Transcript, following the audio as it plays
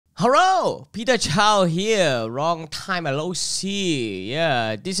Hello, Peter Chao here. Wrong time, hello see.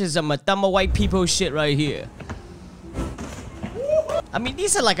 Yeah, this is some dumb white people shit right here. I mean,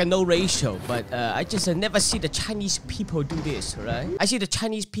 these are like a no ratio, but I just never see the Chinese people do this, right? I see the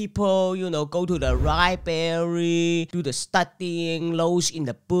Chinese people, you know, go to the library, do the studying, lost in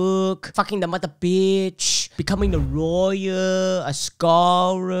the book, fucking the mother bitch, becoming a lawyer, a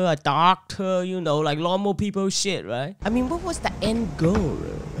scholar, a doctor, you know, like normal people shit, right? I mean, what was the end goal,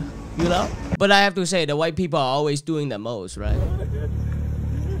 you know? But I have to say, the white people are always doing the most, right?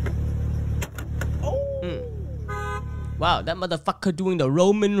 Wow, that motherfucker doing the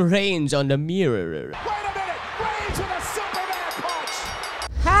Roman Reigns on the mirror. Wait a minute! Reigns with a Superman punch!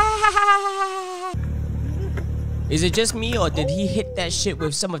 Is it just me, or did he hit that shit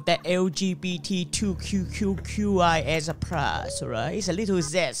with some of that LGBTQQQI+, right? It's a little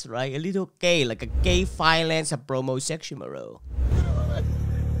zest, right? A little gay, like a gay violence, a bromosexual.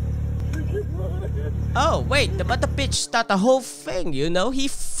 Oh wait, the mother bitch started the whole thing, you know? She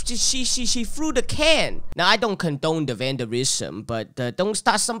threw the can. Now I don't condone the vandalism, but don't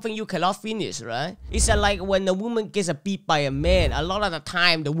start something you cannot finish, right? It's like when a woman gets beat by a man, a lot of the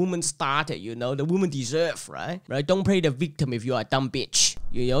time the woman started, you know? The woman deserves, right? Don't play the victim if you are a dumb bitch.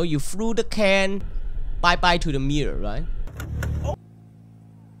 You know, you threw the can, bye-bye to the mirror, right?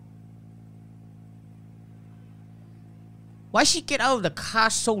 Why she get out of the car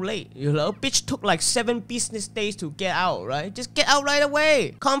so late? You know, bitch took like 7 business days to get out, right? Just get out right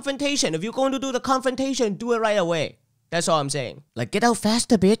away. Confrontation. If you're going to do the confrontation, do it right away. That's all I'm saying. Like, get out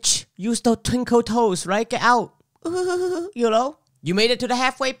faster, bitch. Use those twinkle toes, right? Get out. You know? You made it to the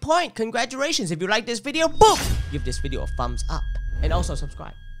halfway point. Congratulations. If you like this video, boom! Give this video a thumbs up. And also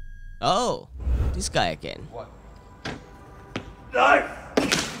subscribe. Oh, this guy again. What?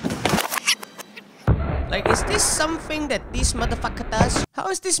 Like, is this something that this motherfucker does? How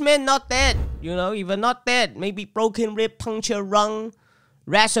is this man not dead? You know, even not dead. Maybe broken rib, puncture lung,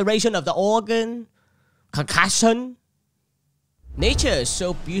 laceration of the organ, concussion. Nature is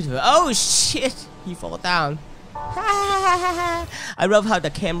so beautiful. Oh shit, he fall down. I love how the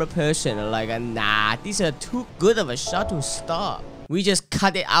camera person are like, nah, these are too good of a shot to stop. We just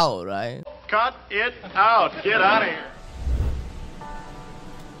cut it out, right? Cut it out. Get out of here.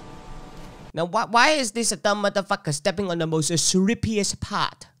 Now, why is this a dumb motherfucker stepping on the most slippiest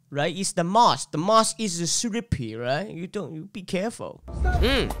part, right? It's the moss. The moss is slippery, right? You be careful.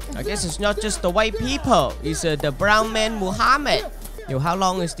 I guess it's not just the white people. It's the brown man Muhammad. Yo, how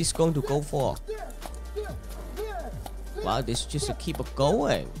long is this going to go for? Wow, this just keep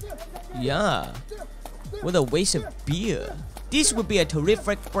going. Yeah. What a waste of beer. This would be a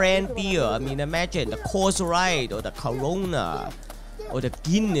terrific brand beer. I mean, imagine the Coors Light or the Corona or the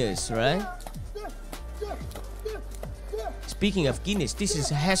Guinness, right? Speaking of Guinness, this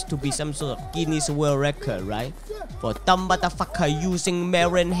has to be some sort of Guinness World Record, right? For dumb motherfucker using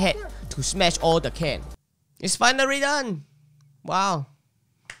melon head to smash all the can. It's finally done. Wow.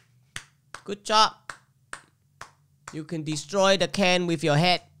 Good job. You can destroy the can with your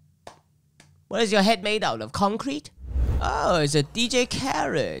head. What is your head made out of? Concrete? Oh, it's a DJ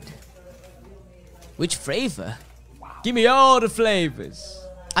Carrot. Which flavor? Give me all the flavors.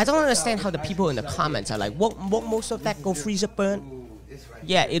 I don't understand how the people in the comments are like, won't most of that go freezer burn?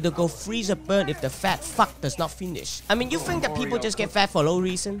 Yeah, it'll go freezer burn if the fat fuck does not finish. I mean, you think that people just get fat for no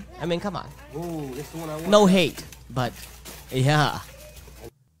reason? I mean, come on. No hate, but yeah.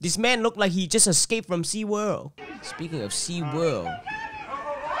 This man looked like he just escaped from SeaWorld. Speaking of SeaWorld.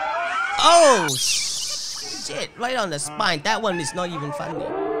 Oh, shit, right on the spine. That one is not even funny.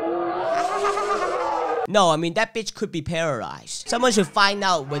 No, I mean, that bitch could be paralyzed. Someone should find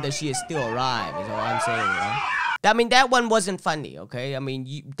out whether she is still alive, is all I'm saying, right? I mean, that one wasn't funny, okay? I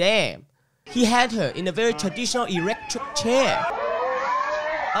mean, damn. He had her in a very traditional electric chair.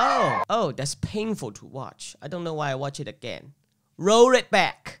 Oh, that's painful to watch. I don't know why I watch it again. Roll it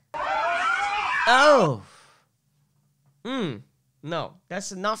back. Oh. No,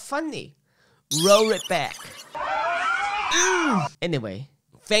 that's not funny. Roll it back. Anyway.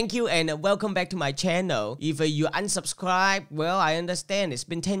 Thank you and welcome back to my channel. If you unsubscribe, well, I understand. It's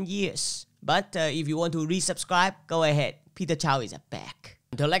been 10 years. But if you want to resubscribe, go ahead. Peter Chao is back.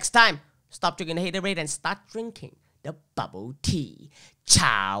 Until next time, stop drinking the haterade and start drinking the bubble tea.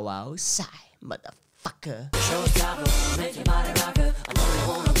 Ciao outside, motherfucker. Showstopper, make your body rocker. I know you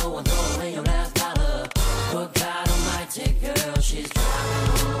wanna go and throw away your last dollar. But God almighty, girl, she's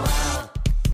driving you wild.